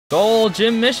Gold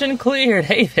gym mission cleared.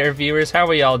 Hey there, viewers. How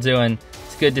are y'all doing?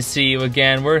 It's good to see you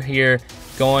again. We're here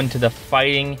going to the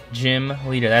fighting gym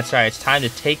leader. That's right. It's time to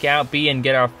take out B and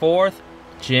get our 4th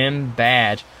gym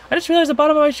badge. I just realized the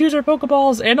bottom of my shoes are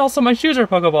Pokeballs, and also my shoes are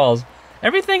Pokeballs.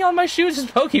 Everything on my shoes is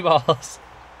Pokeballs.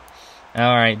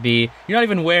 Alright, B. You're not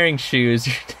even wearing shoes.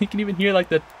 You can even hear like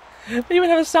the... They even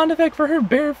have a sound effect for her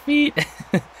bare feet.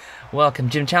 Welcome,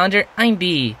 Gym Challenger. I'm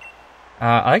B.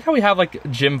 I like how we have like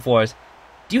gym floors.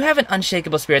 Do you have an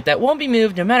unshakable spirit that won't be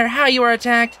moved no matter how you are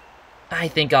attacked? I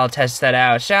think I'll test that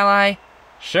out, shall I?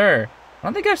 Sure. I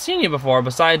don't think I've seen you before,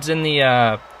 besides in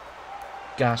the,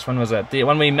 gosh, when was that?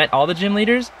 When we met all the gym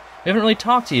leaders? We haven't really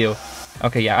talked to you.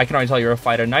 Okay, yeah, I can already tell you're a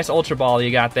fighter. Nice Ultra Ball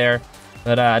you got there.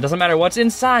 But, it doesn't matter what's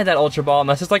inside that Ultra Ball,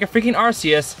 unless it's like a freaking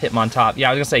Arceus. Hitmontop. Yeah,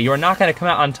 I was gonna say, you're not gonna come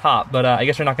out on top, but, I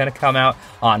guess you're not gonna come out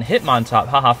on Hitmontop.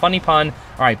 Haha, funny pun.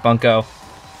 Alright, Bunko.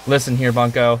 Listen here,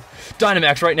 Bunko.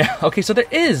 Dynamax right now. Okay, so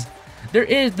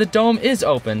the dome is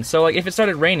open. So, like, if it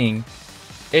started raining,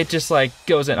 it just, like,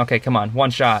 goes in. Okay, come on.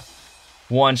 One shot.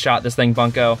 One shot, this thing,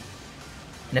 Bunko.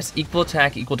 And it's equal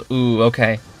attack, equal to... Ooh,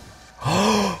 okay.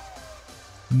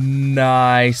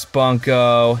 Nice,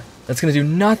 Bunko. That's gonna do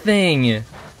nothing.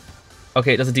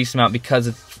 Okay, it does a decent amount because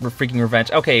it's freaking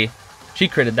revenge. Okay, she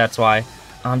critted, that's why.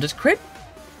 Does crit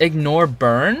ignore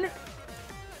burn?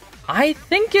 I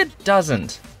think it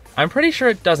doesn't. I'm pretty sure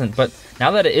it doesn't, but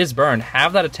now that it is burned,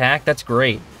 have that attack, that's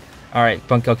great. Alright,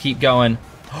 Bunko, keep going.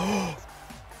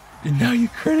 And now you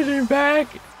critted her back.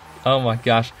 Oh my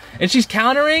gosh. And she's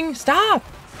countering? Stop!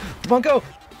 Bunko!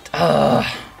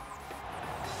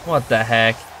 What the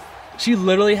heck? She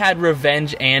literally had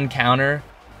revenge and counter.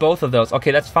 Both of those.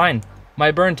 Okay, that's fine.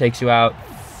 My burn takes you out.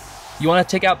 You want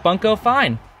to take out Bunko?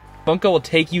 Fine. Bunko will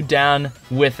take you down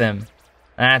with him.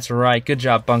 That's right. Good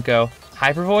job, Bunko.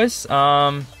 Hyper Voice?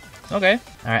 Okay.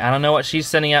 Alright, I don't know what she's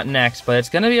sending out next, but it's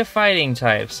gonna be a fighting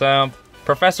type. So,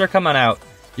 Professor, come on out.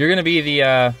 You're gonna be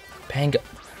the, Pango...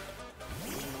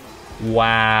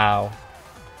 Wow.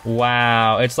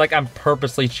 Wow. It's like I'm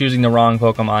purposely choosing the wrong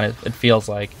Pokemon, it feels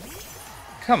like.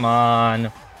 Come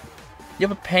on. You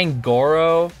have a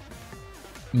Pangoro?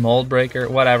 Mold Breaker?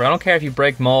 Whatever. I don't care if you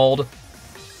break mold.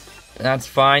 That's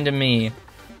fine to me.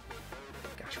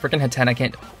 Gosh, freaking Hatena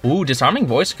can't... Ooh, Disarming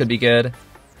Voice could be good.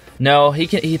 No, he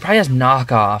probably has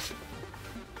knockoff.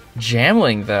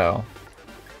 Jamling, though.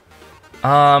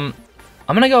 I'm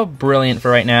gonna go Brilliant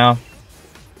for right now.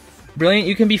 Brilliant,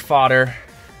 you can be fodder,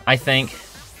 I think.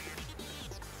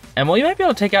 And well, you might be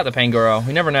able to take out the Pangoro.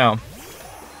 We never know.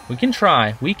 We can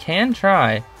try. We can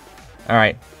try.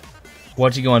 Alright.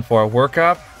 What you going for? Work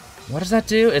up? What does that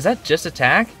do? Is that just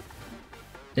attack?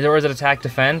 Or is it attack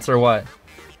defense or what?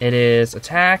 It is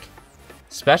attack,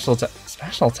 special attack.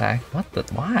 Special attack? What the?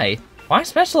 Why? Why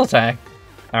special attack?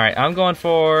 Alright, I'm going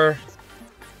for...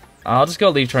 I'll just go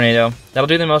Leaf Tornado. That'll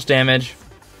do the most damage.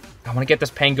 I want to get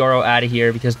this Pangoro out of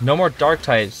here because no more dark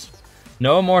types.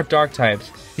 No more dark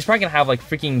types. He's probably going to have like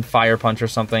freaking Fire Punch or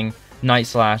something. Night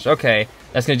Slash. Okay,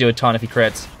 that's going to do a ton if he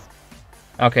crits.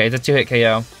 Okay, it's a 2-hit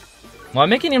KO. Well, I'm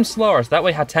making him slower so that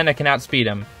way Hatena can outspeed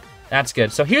him. That's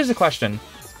good. So here's the question.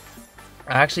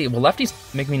 Actually, will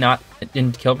lefties make me not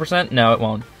in kill percent? No, it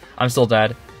won't. I'm still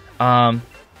dead.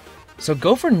 So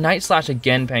go for Night Slash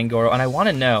again, Pangoro, and I want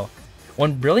to know,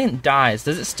 when Brilliant dies,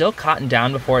 does it still cotton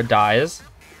down before it dies?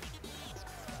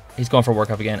 He's going for Work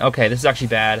Up again. Okay, this is actually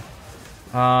bad.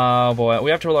 Oh boy,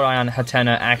 we have to rely on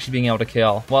Hatena actually being able to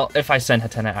kill. Well, if I send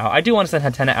Hatena out. I do want to send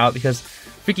Hatena out because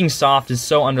freaking Soft is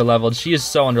so underleveled. She is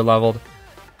so underleveled.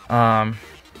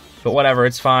 But whatever,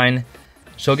 it's fine.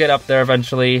 She'll get up there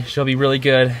eventually. She'll be really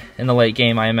good in the late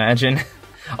game, I imagine.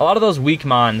 A lot of those weak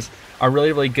Mons are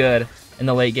really, really good in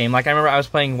the late game. Like, I remember I was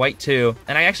playing White 2,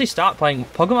 and I actually stopped playing.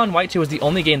 Pokemon White 2 was the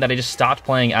only game that I just stopped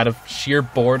playing out of sheer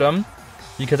boredom,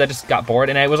 because I just got bored,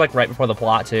 and it was, like, right before the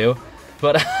plot, too.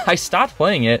 But I stopped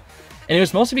playing it, and it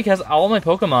was mostly because all my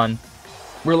Pokemon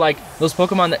were, like, those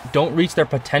Pokemon that don't reach their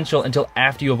potential until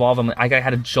after you evolve them. Like, I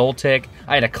had a Joltik,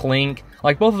 I had a Clink.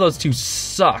 Like, both of those two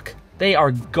suck. They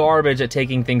are garbage at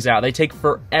taking things out. They take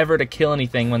forever to kill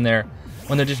anything when they're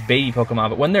just baby Pokemon,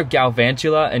 but when they're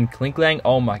Galvantula and Klinklang,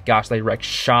 oh my gosh, they wreck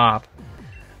shop.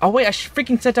 Oh wait, I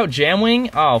freaking sent out Jamwing?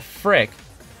 Oh, frick.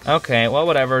 Okay, well,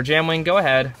 whatever. Jamwing, go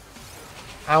ahead.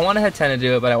 I wanted Hatena to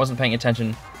do it, but I wasn't paying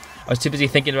attention. I was too busy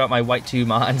thinking about my White 2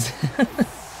 mods.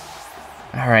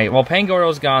 Alright, well,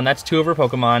 Pangoro's gone. That's 2 of her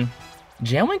Pokemon.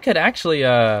 Jamwing could actually,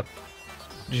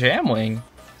 Jamwing?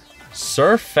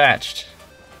 Surfetched.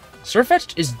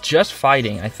 Surfetched is just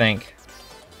fighting, I think.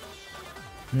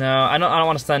 No, I don't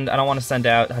want to send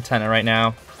out Hatena right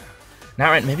now.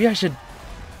 Now, right, maybe I should.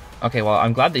 Okay, well,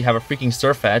 I'm glad that you have a freaking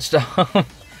Surfetched.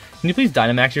 Can you please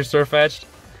Dynamax your Sirfetch'd?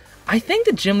 I think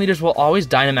the gym leaders will always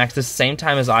Dynamax the same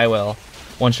time as I will.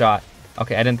 One shot.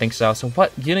 Okay, I didn't think so. So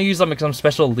what? You gonna use like some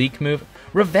special leak move?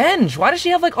 Revenge! Why does she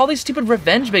have like all these stupid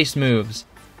revenge-based moves?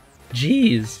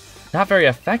 Jeez. Not very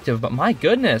effective, but my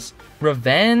goodness.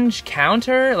 Revenge,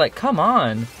 counter, like come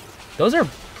on. Those are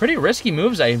pretty risky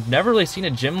moves I've never really seen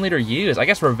a gym leader use. I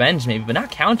guess revenge maybe, but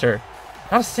not counter.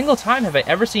 Not a single time have I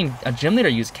ever seen a gym leader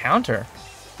use counter.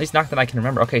 At least not that I can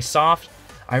remember. Okay, Soft.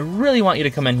 I really want you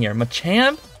to come in here.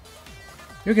 Machamp?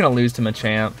 You're gonna lose to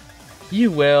Machamp.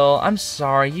 You will. I'm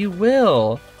sorry, you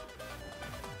will.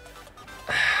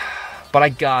 But I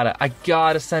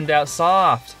gotta send out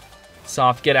Soft.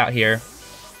 Soft, get out here.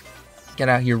 Get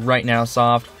out here right now,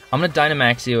 Soft. I'm gonna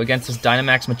Dynamax you against this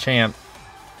Dynamax Machamp.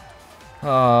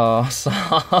 Oh,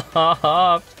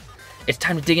 Soft. It's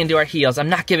time to dig into our heels. I'm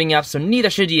not giving up, so neither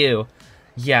should you.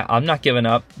 Yeah, I'm not giving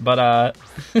up, but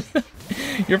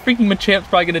your freaking Machamp's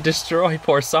probably gonna destroy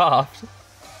poor Soft.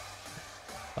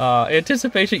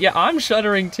 Anticipation. Yeah, I'm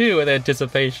shuddering too with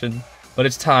anticipation. But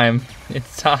it's time.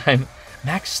 It's time.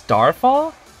 Max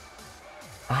Starfall?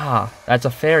 Ah, that's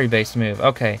a fairy-based move.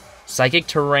 Okay. Psychic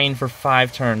Terrain for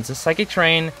 5 turns. This Psychic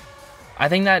Terrain, I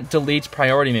think that deletes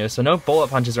priority moves, so no bullet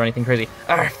punches or anything crazy.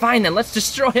 Alright, fine then, let's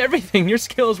destroy everything. Your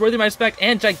skill is worthy of my respect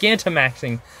and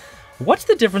Gigantamaxing. What's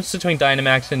the difference between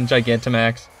Dynamax and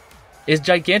Gigantamax? Is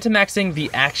Gigantamaxing the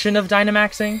action of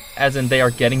Dynamaxing? As in they are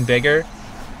getting bigger?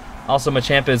 Also,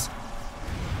 Machamp is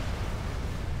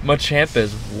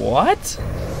what?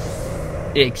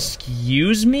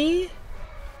 Excuse me?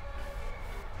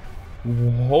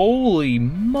 Holy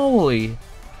moly.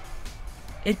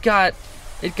 It got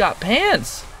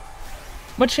pants.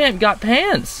 Machamp got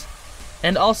pants.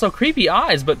 And also creepy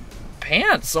eyes, but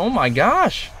pants. Oh my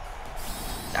gosh.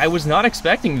 I was not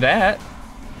expecting that.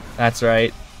 That's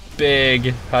right.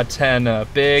 Big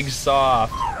Hatena. Big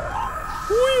Soft.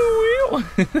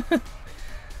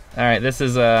 Alright, this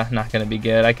is not gonna be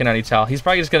good. I can already tell. He's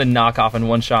probably just gonna knock off and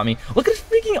one-shot me. Look at his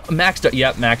freaking Max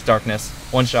Darkness.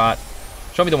 One shot.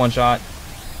 Show me the one shot.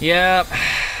 Yep.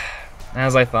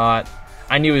 As I thought.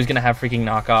 I knew he was gonna have freaking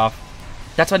knockoff.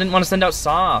 That's why I didn't want to send out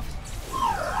Soft.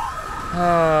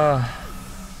 I'm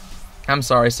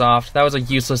sorry, Soft. That was a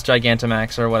useless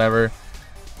Gigantamax or whatever.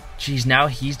 Jeez, now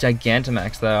he's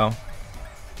Gigantamax though.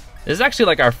 This is actually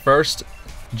like our first...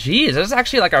 Jeez, this is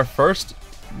actually like our first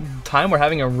time we're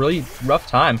having a really rough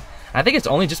time. I think it's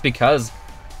only just because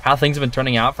how things have been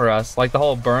turning out for us. Like the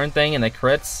whole burn thing and the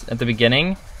crits at the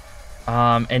beginning.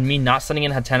 And me not sending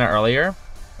in Hatena earlier.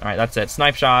 Alright, that's it.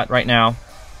 Snipe shot right now.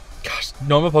 Gosh,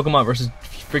 normal Pokemon versus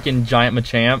freaking giant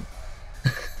Machamp.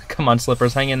 Come on,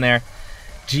 Slippers, hang in there.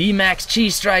 G-Max Chi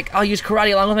Strike. I'll use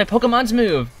Karate along with my Pokemon's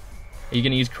move. Are you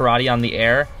going to use Karate on the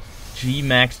air?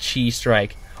 G-Max Chi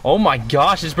Strike. Oh my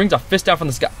gosh, this brings a fist out from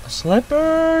the sky.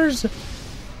 Slippers!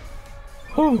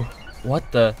 Whew.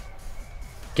 What the?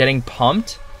 Getting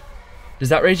pumped? Does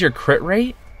that raise your crit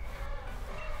rate?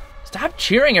 Stop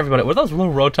cheering, everybody. What are those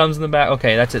little Rotums in the back?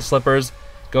 Okay, that's it, Slippers.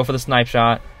 Go for the Snipe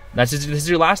Shot. This is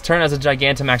your last turn as a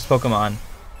Gigantamax Pokemon.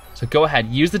 So go ahead,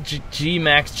 use the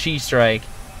G-Max Chi Strike.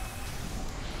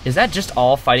 Is that just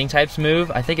all fighting types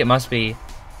move? I think it must be.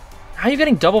 How are you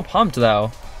getting double pumped,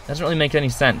 though? Doesn't really make any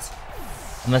sense.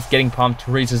 Unless getting pumped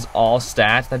raises all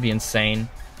stats. That'd be insane.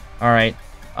 Alright.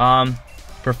 4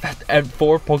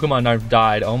 Pokemon have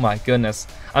died. Oh my goodness.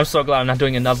 I'm so glad I'm not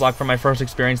doing a Nuzlocke for my first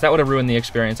experience. That would have ruined the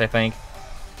experience, I think.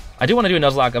 I do want to do a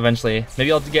Nuzlocke eventually.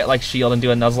 Maybe I'll get like Shield and do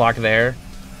a Nuzlocke there.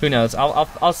 Who knows?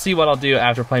 I'll see what I'll do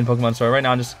after playing Pokemon Story. Right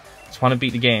now I just want to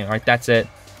beat the game. Alright, that's it.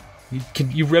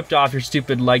 You ripped off your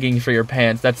stupid leggings for your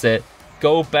pants. That's it.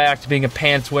 Go back to being a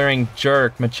pants-wearing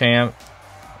jerk, Machamp.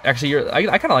 Actually,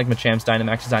 I kind of like Machamp's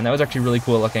Dynamax design. That was actually really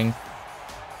cool looking.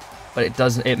 But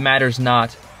it matters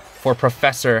not, for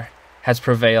Professor has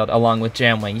prevailed along with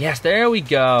Jamwing. Yes, there we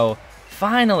go.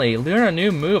 Finally, learn a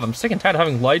new move. I'm sick and tired of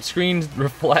having light screens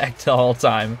reflect the whole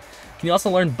time. Can you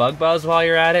also learn Bug Buzz while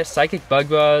you're at it? Psychic Bug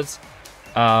Buzz,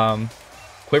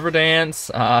 Quiver Dance,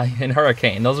 and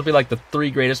Hurricane. Those would be like the 3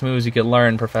 greatest moves you could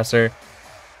learn, Professor.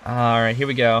 Alright, here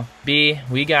we go. B,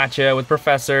 we gotcha with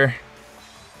Professor.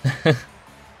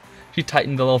 She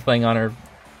tightened the little thing on her.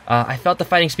 I felt the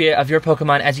fighting spirit of your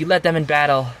Pokemon as you led them in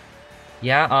battle.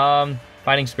 Yeah,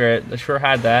 fighting spirit. I sure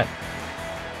had that.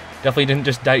 Definitely didn't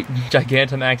just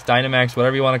Gigantamax, Dynamax,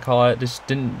 whatever you want to call it. Just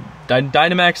didn't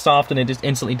Dynamax Soft and it just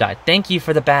instantly died. Thank you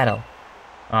for the battle.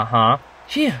 Uh-huh.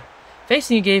 Phew.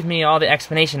 Facing you gave me all the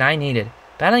explanation I needed.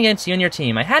 Battling against you and your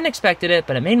team. I hadn't expected it,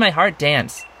 but it made my heart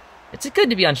dance. It's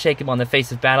good to be unshakable in the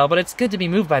face of battle, but it's good to be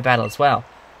moved by battle as well.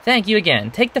 Thank you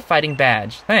again. Take the fighting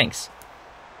badge. Thanks.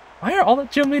 Why are all the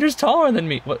gym leaders taller than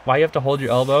me? What, why you have to hold your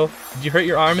elbow? Did you hurt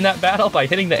your arm in that battle by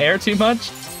hitting the air too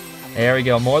much? There we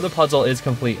go. More of the puzzle is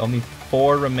complete. Only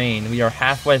 4 remain. We are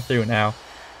halfway through now.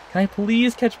 Can I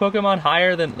please catch Pokemon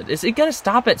higher than... Is it going to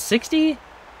stop at 60?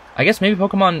 I guess maybe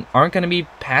Pokemon aren't going to be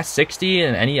past 60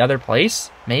 in any other place?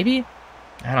 Maybe?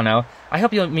 I don't know. I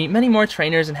hope you'll meet many more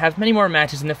trainers and have many more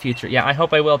matches in the future. Yeah, I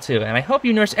hope I will too. And I hope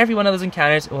you nourish every one of those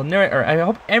encounters. I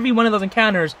hope every one of those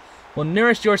encounters will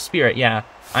nourish your spirit. Yeah,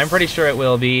 I'm pretty sure it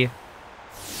will be.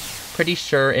 Pretty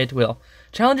sure it will.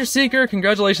 Challenger Seeker,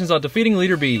 congratulations on defeating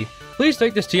Leader B. Please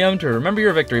take this TM to remember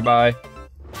your victory by...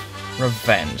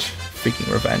 Revenge.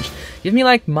 Freaking revenge. Give me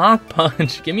like Mach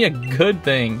Punch. Give me a good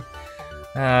thing.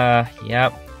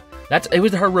 Yep. It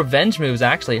was her revenge moves,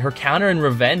 actually. Her counter and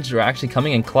revenge were actually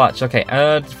coming in clutch. Okay,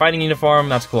 fighting uniform,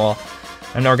 that's cool.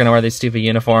 I'm never gonna wear these stupid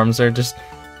uniforms. They're just...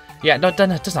 Yeah, no,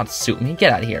 that does not suit me.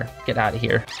 Get out of here. Get out of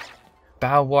here.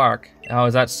 Bowark. Oh,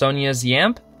 is that Sonia's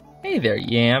Yamp? Hey there,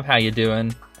 Yamp. How you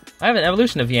doing? I have an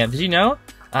evolution of Yamp. Did you know?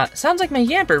 Sounds like my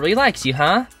Yamper really likes you,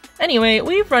 huh? Anyway,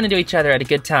 we've run into each other at a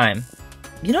good time.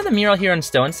 You know the mural here on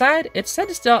Stoneside? It's said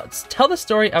to tell the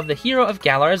story of the hero of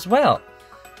Galar as well.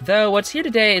 Though what's here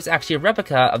today is actually a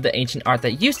replica of the ancient art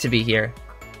that used to be here.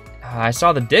 I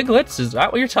saw the Diglets. Is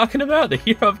that what you're talking about? The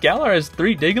hero of Galar has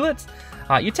 3 Diglets?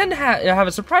 You tend to have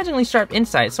a surprisingly sharp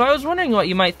insight, so I was wondering what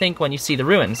you might think when you see the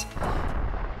ruins.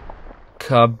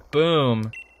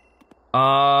 Kaboom.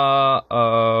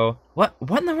 Uh-oh. What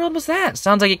in the world was that?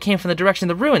 Sounds like it came from the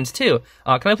direction of the ruins, too.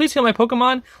 Can I please heal my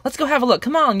Pokemon? Let's go have a look.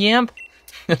 Come on, Yamp.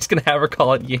 I'm just gonna have her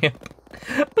call it Yamp.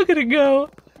 Look at it go.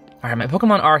 Alright, my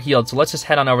Pokemon are healed, so let's just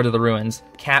head on over to the ruins.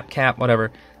 Cap,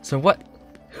 whatever. So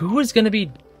who is gonna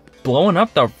be blowing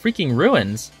up the freaking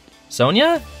ruins?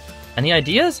 Sonia? Any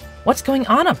ideas? What's going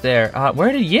on up there?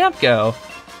 Where did Yamp go?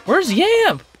 Where's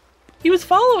Yamp? He was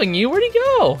following you, where'd he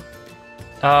go?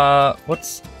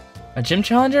 What's... A gym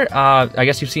challenger? I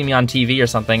guess you've seen me on TV or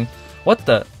something. What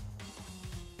the...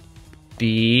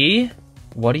 B?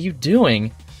 What are you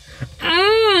doing?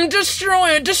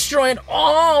 Destroy it!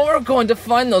 Oh, we're going to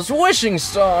find those wishing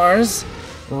stars!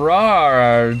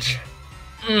 Rarge.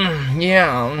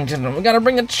 Yeah, we gotta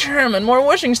bring the chairman more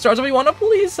wishing stars if we want to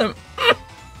please him.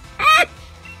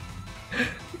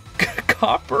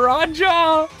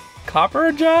 Copperaja?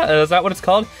 Is that what it's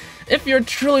called? If you're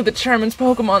truly the chairman's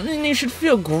Pokemon, then you should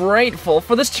feel grateful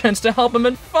for this chance to help him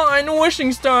and find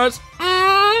wishing stars.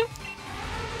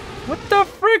 What the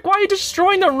frick? Why are you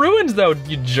destroying the ruins, though,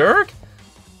 you jerk?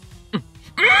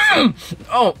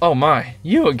 Oh my,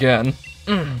 you again.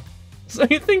 So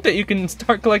you think that you can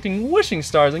start collecting wishing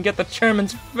stars and get the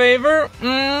chairman's favor?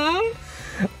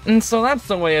 And so that's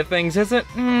the way of things, is it?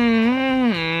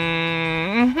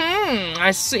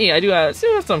 I see, I do have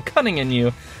some cunning in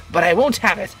you, but I won't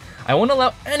have it. I won't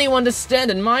allow anyone to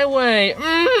stand in my way.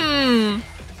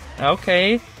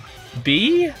 Okay.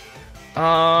 B?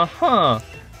 Why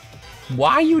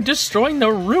are you destroying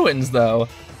the ruins, though?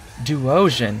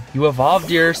 Duosian, you evolved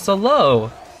your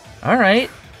Solo. Alright.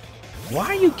 Why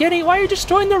are you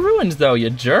destroying the ruins, though,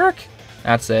 you jerk?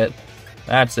 That's it.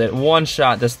 One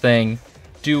shot this thing.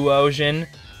 Duosian.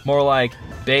 More like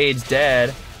Bade's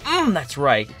dead. That's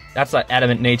right. That's that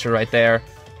adamant nature right there.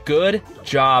 Good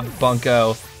job,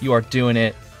 Bunko. You are doing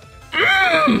it.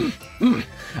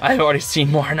 I've already seen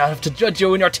more enough to judge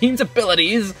you and your team's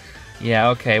abilities. Yeah,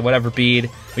 okay, whatever, Bede.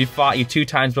 We fought you 2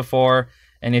 times before,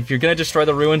 and if you're gonna destroy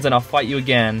the ruins, then I'll fight you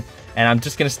again. And I'm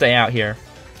just gonna stay out here.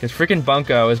 Because freaking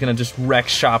Bunko is gonna just wreck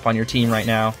shop on your team right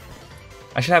now.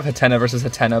 I should have Hatena versus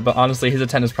Hatena, but honestly, his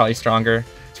Hatena's probably stronger.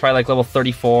 It's probably like level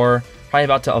 34, probably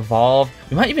about to evolve.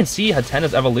 We might even see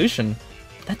Hatena's evolution.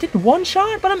 That did 1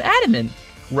 shot, but I'm adamant.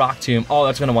 Rock Tomb. Oh,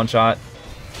 that's gonna 1-shot.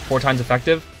 4 times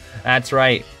effective? That's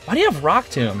right. Why do you have Rock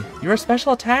Tomb? You're a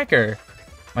special attacker.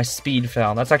 My speed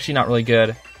fell. That's actually not really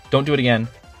good. Don't do it again.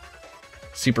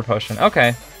 Super Potion.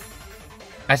 Okay.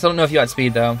 I still don't know if you got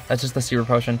speed, though. That's just the Super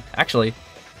Potion. Actually.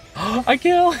 I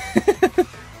kill!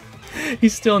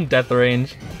 He's still in death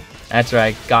range. That's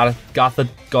right.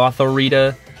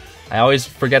 Gothorita. I always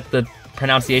forget the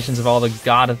pronunciations of all the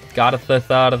Goth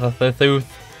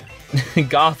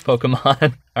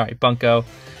Pokemon. Alright, Bunko.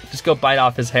 Just go bite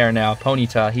off his hair now.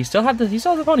 Ponyta. He still has the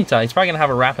Ponyta. He's probably gonna have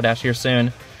a Rapidash here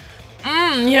soon.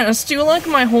 Yes, do you like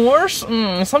my horse?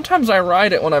 Sometimes I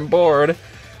ride it when I'm bored.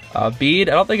 Bede,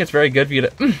 I don't think it's very good for you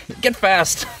to get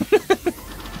fast.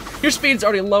 Your speed's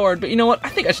already lowered, but you know what? I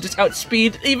think I should just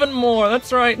outspeed even more.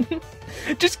 That's right.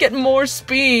 Just get more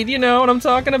speed, you know what I'm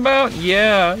talking about?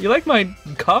 Yeah, you like my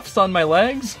cuffs on my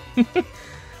legs?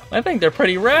 I think they're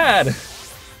pretty rad.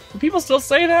 Do people still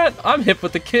say that? I'm hip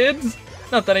with the kids.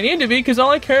 Not that I need to be, because all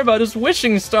I care about is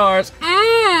wishing stars.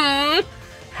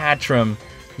 Hatchram.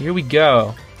 Here we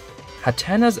go.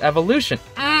 Hatena's evolution.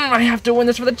 I have to win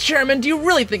this for the chairman. Do you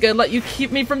really think I'd let you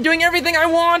keep me from doing everything I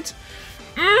want?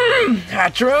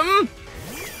 Hatchram.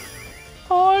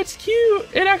 Oh, it's cute.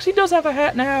 It actually does have a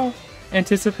hat now.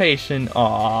 Anticipation.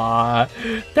 Aww.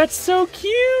 That's so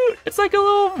cute. It's like a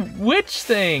little witch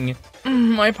thing.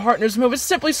 My partner's move is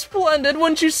simply splendid,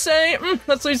 wouldn't you say?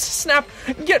 Let's snap.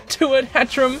 Get to it,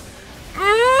 Hatchram.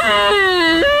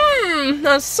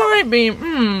 A side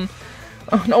beam.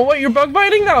 Oh, no, wait, you're bug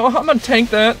biting? No, I'm gonna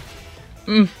tank that.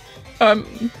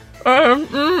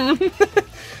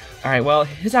 Alright, well,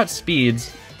 his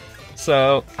outspeeds.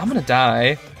 So, I'm gonna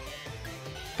die.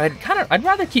 I'd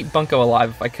rather keep Bunko alive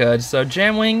if I could. So,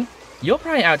 Jamwing, you'll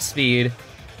probably outspeed.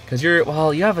 Because you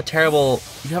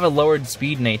have a lowered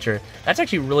speed nature. That's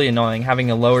actually really annoying, having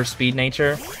a lower speed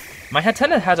nature. My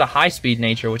Hatena has a high speed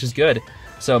nature, which is good.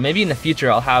 So maybe in the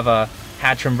future I'll have a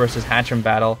Hatchram versus Hatchram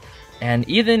battle. And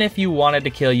even if you wanted to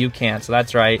kill, you can't. So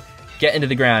that's right. Get into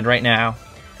the ground right now.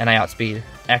 And I outspeed.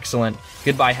 Excellent.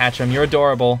 Goodbye, Hatchram. You're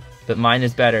adorable, but mine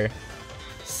is better.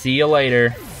 See you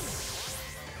later.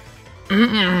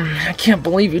 I can't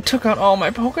believe you took out all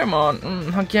my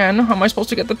Pokemon. Again, how am I supposed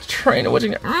to get the trainer?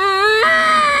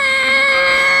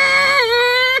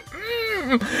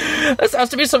 This has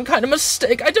to be some kind of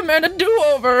mistake. I demand a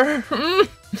do-over.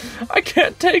 I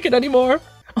can't take it anymore.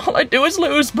 All I do is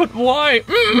lose, but why?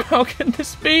 How can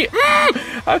this be?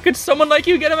 How could someone like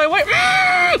you get in my way?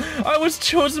 I was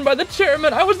chosen by the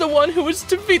chairman. I was the one who was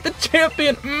to defeat the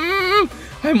champion.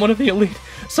 I'm one of the elite.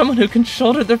 Someone who can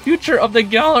shoulder the future of the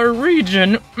Galar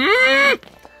region.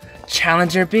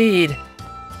 Challenger Bede.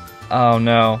 Oh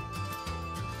no.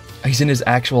 He's in his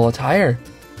actual attire.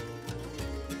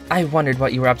 I wondered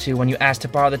what you were up to when you asked to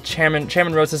borrow the Chairman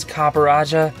Rose's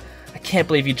Copperajah. I can't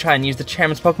believe you try and use the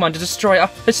Chairman's Pokemon to destroy a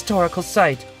historical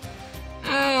site.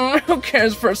 Who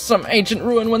cares for some ancient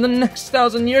ruin when the next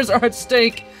 1,000 years are at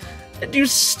stake? Do you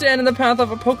stand in the path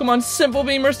of a Pokemon Simple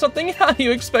Beam or something? How do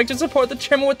you expect to support the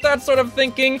Chairman with that sort of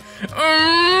thinking?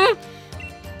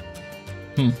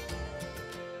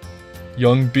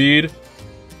 Young Bede,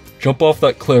 jump off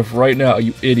that cliff right now,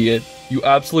 you idiot. You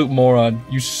absolute moron.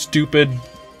 You stupid...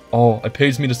 Oh, it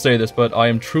pains me to say this, but I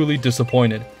am truly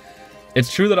disappointed.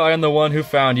 It's true that I am the one who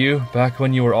found you, back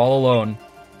when you were all alone.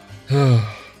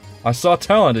 I saw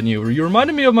talent in you. You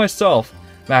reminded me of myself,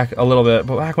 back a little bit,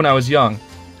 but back when I was young.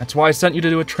 That's why I sent you to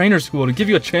do a trainer school, to give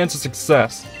you a chance of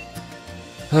success.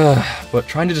 But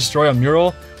trying to destroy a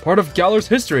mural, part of Galar's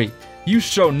history, you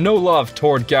show no love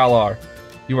toward Galar.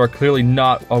 You are clearly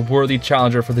not a worthy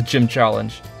challenger for the gym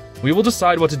challenge. We will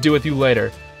decide what to do with you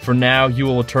later. For now, you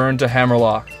will return to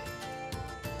Hammerlock.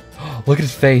 Look at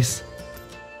his face.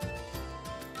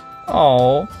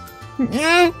 Oh.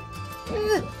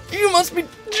 You must be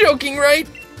joking, right?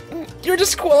 You're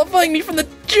disqualifying me from the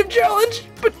gym challenge,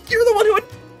 but you're the one who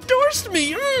endorsed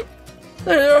me.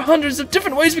 There are hundreds of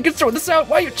different ways we could sort this out.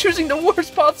 Why are you choosing the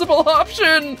worst possible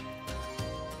option?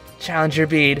 Challenger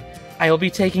Bede, I will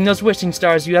be taking those wishing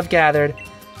stars you have gathered.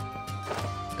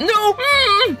 No!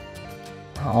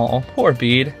 Oh, poor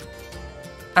Bede.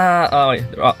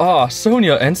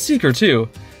 Sonia and Seeker too.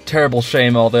 Terrible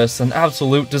shame all this, an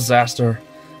absolute disaster.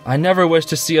 I never wish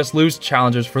to see us lose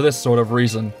challengers for this sort of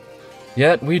reason.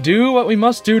 Yet we do what we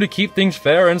must do to keep things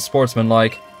fair and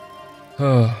sportsmanlike.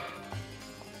 What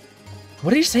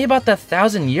do you say about the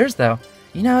 1,000 years though?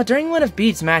 You know, during one of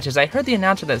Bede's matches, I heard the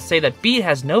announcer say that Bede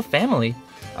has no family.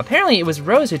 Apparently it was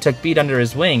Rose who took Bede under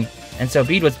his wing, and so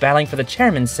Bede was battling for the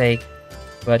chairman's sake.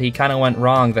 But he kinda went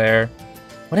wrong there.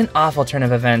 What an awful turn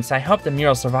of events. I hope the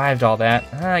mural survived all that.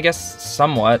 I guess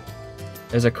somewhat.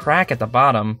 There's a crack at the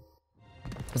bottom.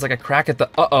 There's like a crack at the...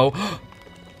 Uh-oh.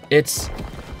 It's...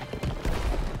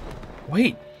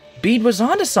 Wait. Bede was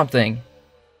onto something.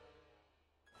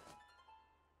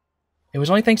 It was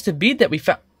only thanks to Bede that we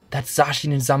found... That's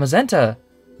Zacian and Zamazenta.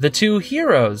 The two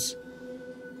heroes.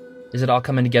 Is it all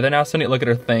coming together now? Sonia, look at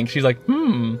her think. She's like,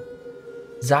 Zacian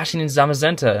and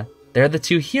Zamazenta. They're the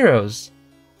two heroes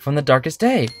from the Darkest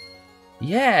Day.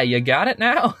 Yeah, you got it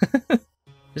now?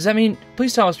 Does that mean...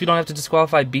 Please tell us we don't have to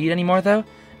disqualify Bede anymore, though?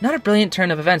 Not a brilliant turn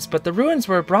of events, but the ruins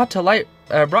were brought into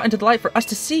the light for us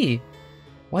to see.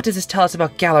 What does this tell us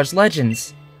about Galar's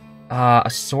legends? A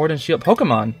sword and shield...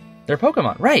 Pokemon. They're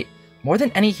Pokemon, right. More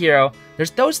than any hero,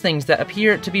 there's those things that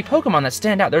appear to be Pokemon that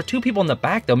stand out. There are two people in the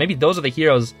back, though. Maybe those are the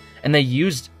heroes, and they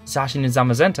used Zacian and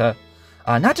Zamazenta.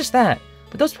 Not just that,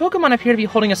 but those Pokemon appear to be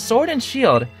holding a sword and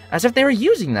shield, as if they were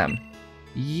using them.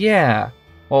 Yeah.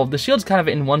 Well, the shield's kind of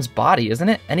in one's body, isn't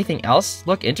it? Anything else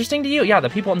look interesting to you? Yeah, the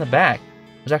people in the back.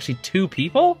 There's actually two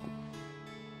people?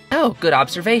 Oh, good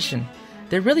observation.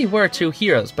 there really were 2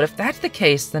 heroes, but if that's the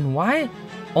case, then why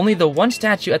only the 1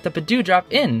 statue at the Bidoof Drop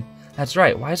Inn? That's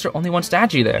right, why is there only 1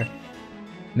 statue there?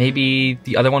 Maybe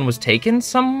the other one was taken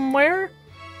somewhere?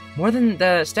 More than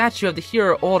the statue of the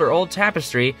hero or old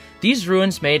tapestry, these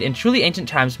ruins made in truly ancient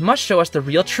times must show us the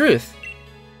real truth.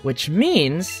 Which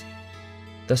means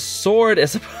the sword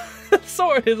is a the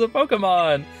sword is a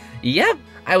Pokemon. Yep,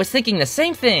 I was thinking the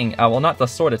same thing. Well, not the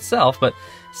sword itself, but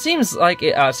seems like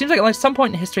at some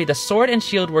point in history, the sword and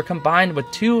shield were combined with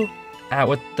two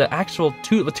actual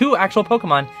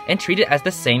Pokemon and treated as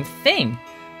the same thing.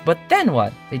 But then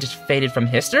what? They just faded from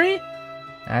history?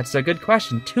 That's a good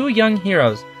question. 2 young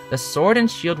heroes. The sword and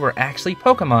shield were actually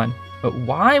Pokemon. But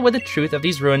why would the truth of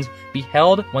these ruins be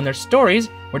held when their stories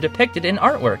were depicted in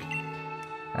artwork?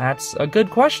 That's a good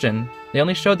question. They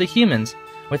only showed the humans.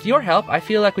 With your help, I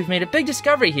feel like we've made a big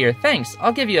discovery here. Thanks.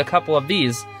 I'll give you a couple of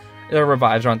these. They're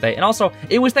revives, aren't they? And also,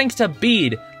 it was thanks to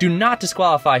Bede. Do not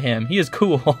disqualify him. He is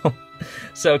cool.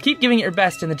 So keep giving it your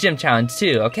best in the gym challenge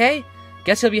too, okay?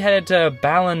 Guess he'll be headed to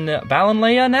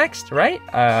Balanleia next, right?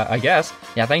 I guess.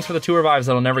 Yeah, thanks for the 2 revives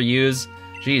that I'll never use.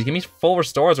 Jeez, give me full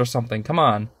restores or something. Come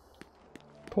on.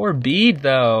 Poor Bede,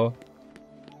 though.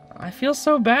 I feel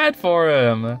so bad for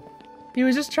him. He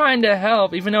was just trying to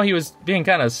help, even though he was being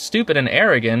kind of stupid and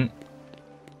arrogant.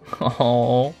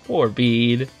 Oh, poor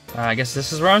Bede. I guess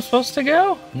this is where I'm supposed to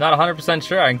go? I'm not 100%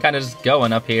 sure. I'm kind of just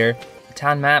going up here. The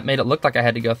town map made it look like I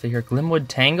had to go through here. Glimwood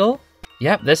Tangle?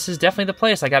 Yep, this is definitely the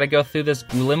place. I gotta go through this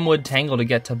Glimwood Tangle to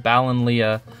get to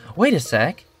Balanleia. Wait a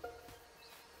sec.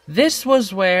 This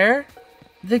was where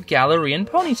the Galarian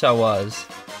Ponyta was.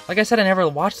 Like I said, I never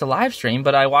watched the live stream,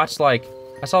 but I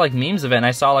saw like memes of it, and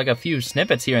I saw like a few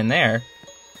snippets here and there.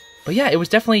 But yeah, it was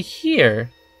definitely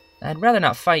here. I'd rather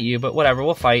not fight you, but whatever,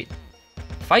 we'll fight.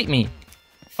 Fight me.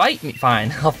 Fight me.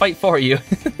 Fine, I'll fight for you.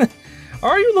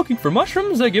 Are you looking for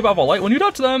mushrooms? They give off a light when you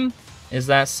touch them. Is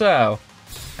that so?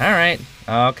 Alright.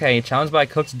 Okay, challenged by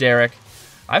Cook's Derek.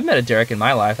 I've met a Derek in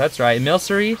my life, that's right.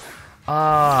 Milcery.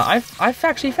 I've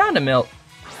actually found a Mil...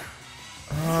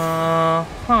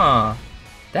 Huh.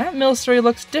 That Milcery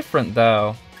looks different,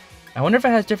 though. I wonder if it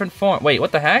has different form. Wait,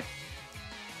 what the heck?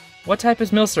 What type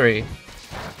is Milcery?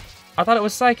 I thought it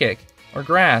was Psychic. Or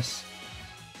Grass.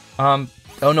 Oh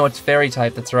no, it's Fairy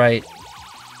type, that's right.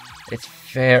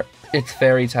 It's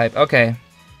Fairy type, okay.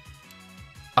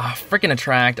 Ah, freaking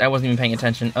Attract. I wasn't even paying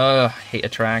attention. Ugh, hate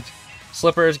Attract.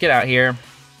 Slippers, get out here.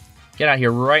 Get out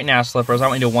here right now, Slippers. I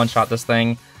want you to one-shot this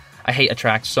thing. I hate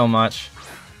Attract so much.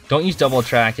 Don't use double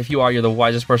Attract. If you are, you're the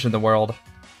wisest person in the world.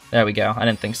 There we go. I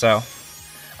didn't think so.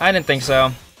 I didn't think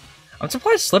so. I'm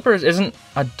surprised Slippers isn't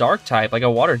a dark type, like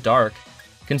a water dark.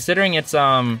 Considering it's, what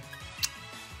am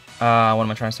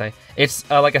I trying to say? It's,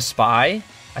 like a spy.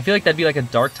 I feel like that'd be like a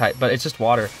dark type, but it's just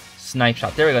water. Snipe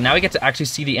Shot. There we go. Now we get to actually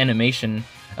see the animation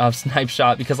of Snipe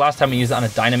Shot, because last time we used it on a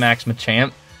Dynamax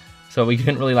Machamp, so we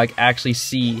couldn't really, like, actually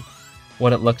see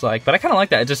what it looked like. But I kind of like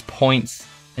that. It just points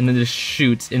and then just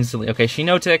shoots instantly. Okay,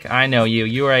 Shinotic, I know you.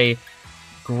 You're a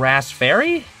Grass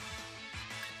Fairy?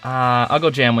 I'll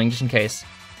go Jamwing, just in case.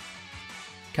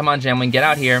 Come on, Jamwing, get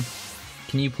out here.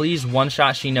 Can you please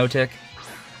one-shot Shinotic?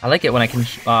 I like it when I can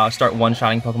start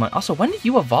one-shotting Pokemon. Also, when did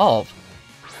you evolve?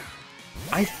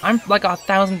 I'm like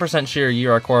 1000% sure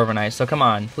you're a Corviknight, so come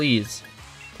on, please.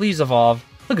 Please evolve.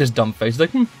 Look at his dumb face. He's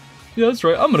like, yeah, that's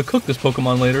right, I'm gonna cook this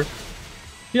Pokemon later.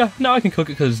 Yeah, now I can cook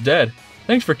it because it's dead.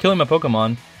 Thanks for killing my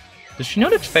Pokemon. Does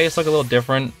Shinotic's face look a little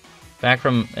different back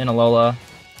from Alola?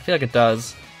 I feel like it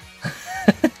does.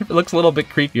 It looks a little bit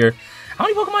creepier. How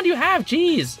many Pokemon do you have?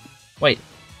 Jeez. Wait.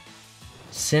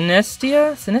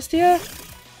 Sinistea?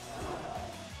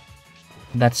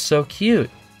 That's so cute.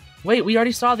 Wait, we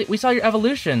already saw we saw your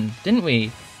evolution, didn't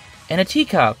we? And a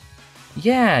teacup.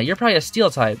 Yeah, you're probably a steel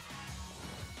type.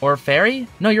 Or a fairy?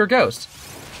 No, you're a ghost.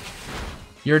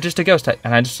 You're just a ghost type,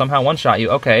 and I just somehow one-shot you.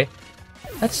 Okay.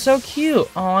 That's so cute.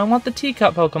 Oh, I want the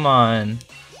teacup Pokemon.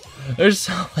 There's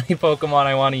so many Pokemon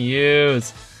I want to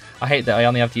use. I hate that I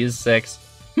only have to use 6.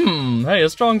 Hey, a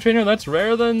strong trainer, that's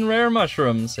rarer than rare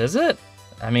mushrooms, is it?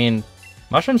 I mean,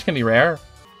 mushrooms can be rare.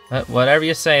 Whatever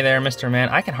you say there, Mr. Man.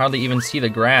 I can hardly even see the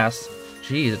grass.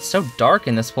 Jeez, it's so dark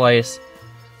in this place.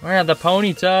 Where are the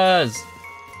Ponytas?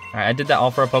 Alright, I did that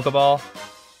all for a Pokeball.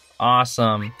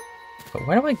 Awesome. But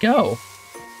where do I go?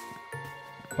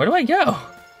 Where do I go?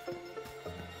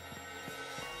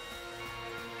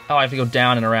 Oh, I have to go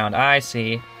down and around. I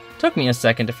see. Took me a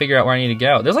second to figure out where I need to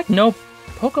go. There's like no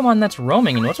Pokemon that's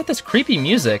roaming, and what's with this creepy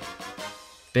music?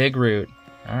 Big Root.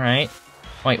 Alright.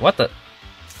 Wait, what the?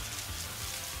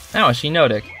 Now a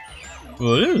Shinotic.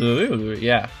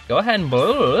 Yeah, go ahead and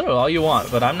all you want,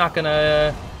 but I'm not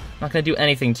gonna do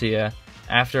anything to you.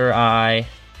 after I...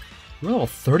 We're level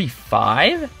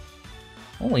 35?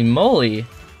 Holy moly.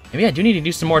 Maybe I do need to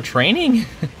do some more training?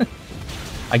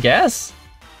 I guess.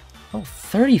 Oh,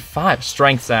 35.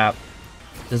 Strength Sap.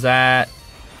 Does that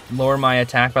lower my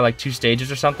attack by like 2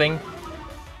 stages or something?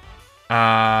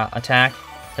 Attack.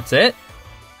 That's it?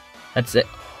 That's it.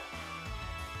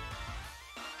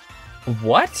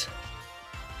 What?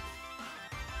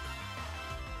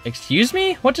 Excuse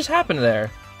me? What just happened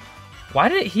there? Why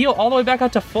did it heal all the way back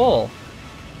out to full?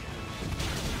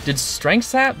 Did Strength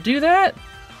Sap do that?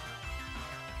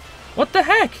 What the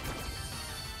heck?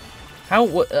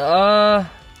 How,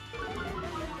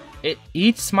 it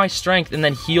eats my strength and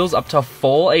then heals up to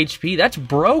full HP? That's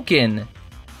broken.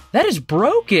 That is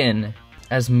broken.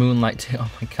 As Moonlight too,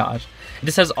 oh my gosh. It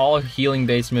just has all healing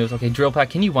based moves. Okay, Drill Peck,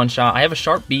 can you one-shot? I have a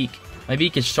sharp beak. My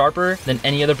beak is sharper than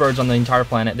any other birds on the entire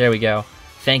planet. There we go.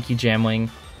 Thank you, Jamwing.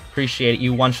 Appreciate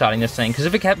you one-shotting this thing. Because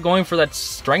if it kept going for that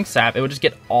Strength Sap, it would just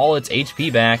get all its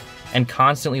HP back and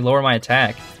constantly lower my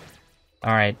attack.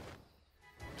 Alright.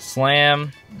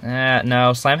 Slam.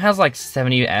 No, Slam has like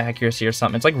 70 accuracy or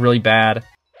something. It's like really bad.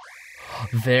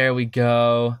 There we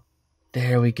go.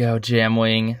 There we go,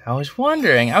 Jamwing. I was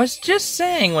wondering. I was just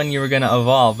saying when you were going to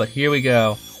evolve, but here we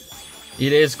go.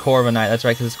 It is Corviknight. That's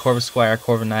right, because it's Corvisquire,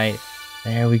 Corviknight.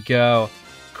 There we go.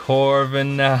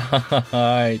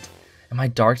 Corviknight. Am I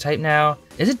Dark type now?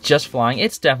 Is it just flying?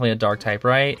 It's definitely a Dark type,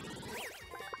 right?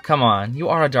 Come on, you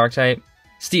are a Dark type.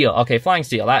 Steel. Okay, Flying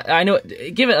Steel. I know.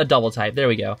 Give it a double type. There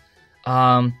we go.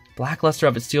 Black luster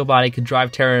of its steel body could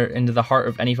drive terror into the heart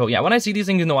of any foe. Yeah, when I see these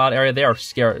things in the wild area, they are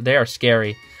scary. They are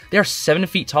scary. They are 7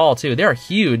 feet tall too. They are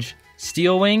huge.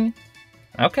 Steel Wing.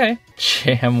 Okay.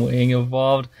 Jamwing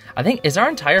evolved. I think, is our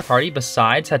entire party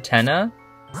besides Hatena?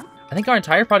 I think our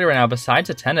entire party right now besides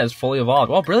Hatena is fully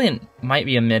evolved. Well, Brilliant might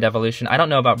be a mid-evolution. I don't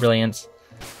know about Brilliance.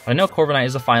 But I know Corviknight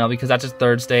is the final because that's his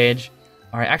 3rd stage.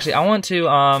 Alright, actually, I want to,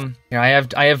 here,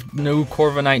 I have no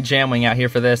Corviknight Jamwing out here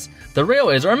for this. The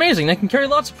railways are amazing. They can carry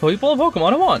lots of people and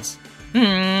Pokemon at once.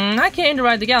 I came to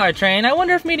ride the Galar train. I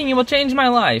wonder if meeting you will change my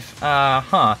life.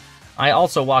 Huh. I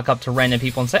also walk up to random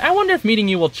people and say, I wonder if meeting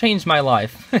you will change my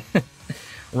life.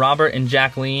 Robert and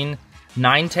Jacqueline,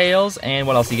 Ninetales, and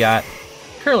what else you got?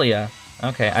 Curlia.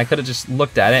 Okay, I could have just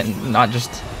looked at it and not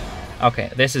just...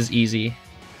 Okay, this is easy.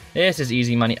 This is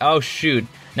easy money. Oh, shoot.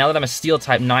 Now that I'm a Steel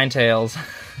type, Ninetales.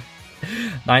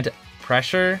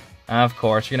 Pressure? Of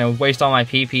course, you're gonna waste all my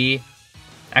PP.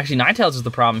 Actually, Ninetales is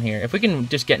the problem here. If we can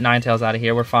just get Ninetales out of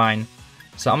here, we're fine.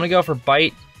 So I'm gonna go for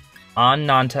Bite on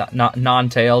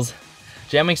Non-Tails.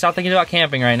 Jamwing, stop thinking about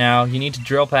camping right now. You need to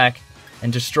Drill Peck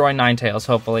and destroy Ninetales,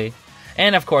 hopefully.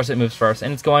 And of course it moves first,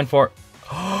 and it's going for...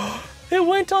 It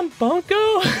went on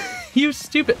Bunko? You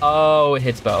stupid... Oh, it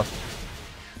hits both.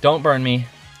 Don't burn me.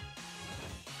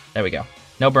 There we go.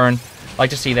 No burn. Like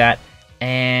to see that.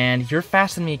 And you're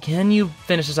faster than me. Can you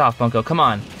finish this off, Bunko? Come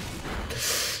on.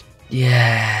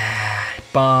 Yeah.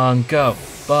 Bunko.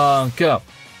 Bunko.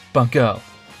 Bunko.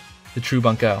 The true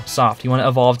Bunko. Soft. You want to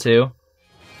evolve too?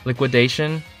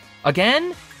 Liquidation?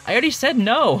 Again? I already said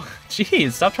no.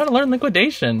 Jeez, stop trying to learn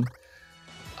Liquidation.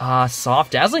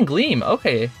 Soft. Dazzling Gleam.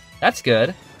 Okay, that's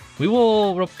good. We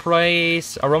will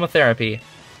replace Aromatherapy.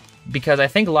 Because I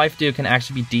think Life Dew can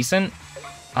actually be decent.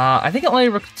 I think it only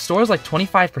restores like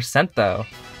 25% though.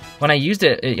 When I used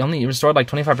it, it only restored like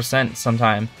 25%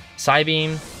 sometime.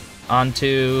 Psybeam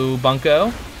onto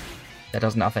Bunko. That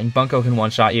does nothing. Bunko can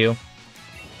one-shot you.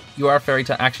 You are Fairy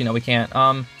Type. Actually, no, we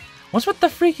can't. What's with the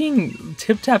freaking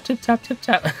tip-tap, tip-tap,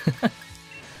 tip-tap?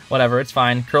 Whatever, it's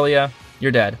fine. Curlia,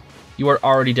 you're dead. You are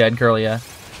already dead, Curlia.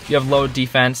 You have low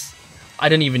defense. I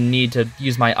didn't even need to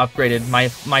use my upgraded,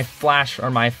 my flash,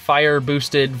 or my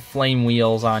fire-boosted flame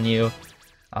wheels on you.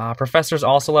 Professor's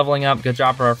also leveling up. Good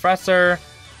job, Professor.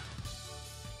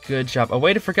 Good job. A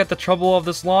way to forget the trouble of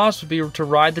this loss would be to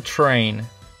ride the train.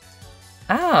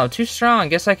 Oh, too strong.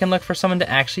 Guess I can look for someone to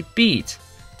actually beat.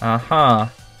 Uh-huh.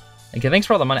 Okay, thanks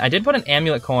for all the money. I did put an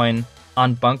amulet coin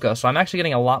on Bunko, so I'm actually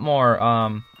getting a lot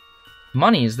more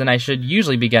monies than I should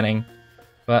usually be getting.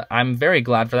 But I'm very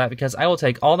glad for that because I will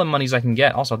take all the monies I can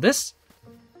get. Also, this...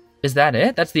 Is that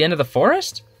it? That's the end of the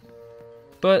forest?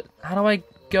 But how do I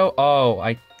go?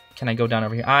 Oh, can I go down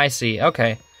over here? I see.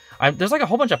 Okay. There's like a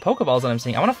whole bunch of Pokeballs that I'm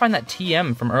seeing. I want to find that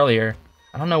TM from earlier.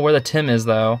 I don't know where the Tim is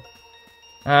though.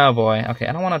 Oh boy. Okay,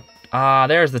 I don't want to...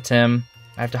 there's the Tim.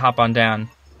 I have to hop on down.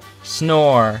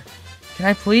 Snore. Can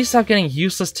I please stop getting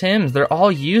useless Tims? They're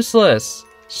all useless.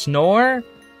 Snore?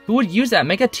 Who would use that?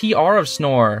 Make a TR of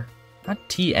Snore. Not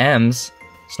TMs.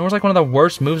 Snore's like one of the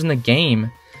worst moves in the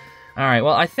game. Alright,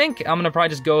 well, I think I'm gonna probably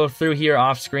just go through here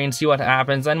off screen, see what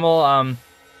happens, and we'll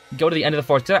go to the end of the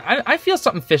forest. I feel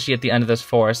something fishy at the end of this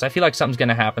forest. I feel like something's going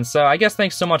to happen. So I guess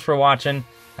thanks so much for watching,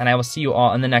 and I will see you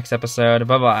all in the next episode.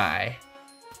 Bye-bye.